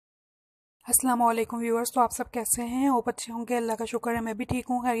अस्सलाम वालेकुम व्यूअर्स। तो आप सब कैसे हैं? होप अच्छे होंगे। अल्लाह का शुक्र है मैं भी ठीक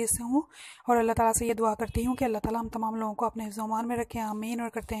हूँ, खैरियत से हूँ। और अल्लाह ताला से ये दुआ करती हूँ कि अल्लाह ताला हम तमाम लोगों को अपने हिफ्ज़-ओ-अमान में रखें, आमीन। और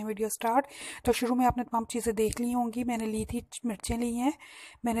करते हैं वीडियो स्टार्ट। तो शुरू में आपने तमाम चीज़ें देख ली होंगी। मैंने ली थी मिर्चें ली हैं,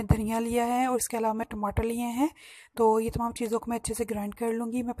 मैंने धनिया लिया है और इसके अलावा मैं टमाटर लिए हैं। तो ये तमाम चीज़ों को मैं अच्छे से ग्राइंड कर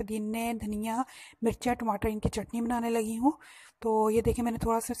लूँगी। मैं पुदीने, धनिया, मिर्चा, टमाटर इनकी चटनी बनाने लगी हूँ। तो ये देखिए मैंने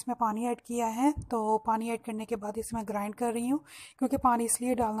थोड़ा सा इसमें पानी ऐड किया है। तो पानी ऐड करने के बाद इसे मैं ग्राइंड कर रही हूँ, क्योंकि पानी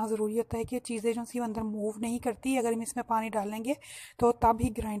इसलिए डालना ज़रूरी होता है कि चीज़ें जो सी अंदर मूव नहीं करती। अगर हम इसमें पानी डालेंगे तो तब ही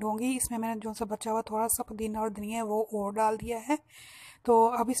ग्राइंड होंगी। इसमें मैंने जो सा बचा हुआ थोड़ा सा पुदीना और धनिया है वो और डाल दिया है। तो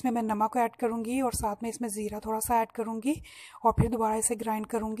अब इसमें मैं नमक ऐड करूँगी और साथ में इसमें ज़ीरा थोड़ा सा ऐड करूँगी और फिर दोबारा इसे ग्राइंड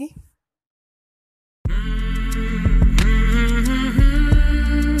करूँगी।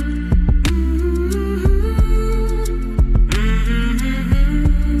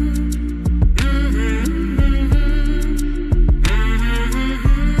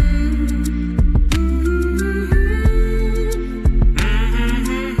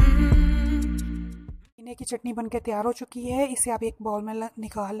 की चटनी बनके तैयार हो चुकी है। इसे आप एक बाउल में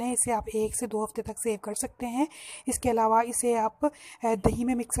निकाल लें। इसे आप 1 से 2 हफ्ते तक सेव कर सकते हैं। इसके अलावा इसे आप दही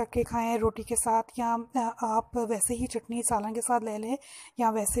में मिक्स करके खाएं रोटी के साथ, या आप वैसे ही चटनी सालन के साथ ले लें, या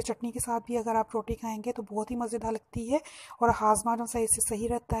वैसे चटनी के साथ भी अगर आप रोटी खाएंगे तो बहुत ही मज़ेदार लगती है और हाजमा जो सही से सही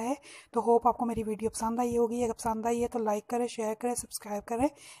रहता है। तो होप आपको मेरी वीडियो पसंद आई होगी। अगर पसंद आई है तो लाइक करें, शेयर करें, सब्सक्राइब करें।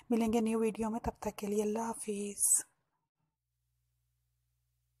 मिलेंगे न्यू वीडियो में, तब तक के लिए अल्लाह हाफिज़।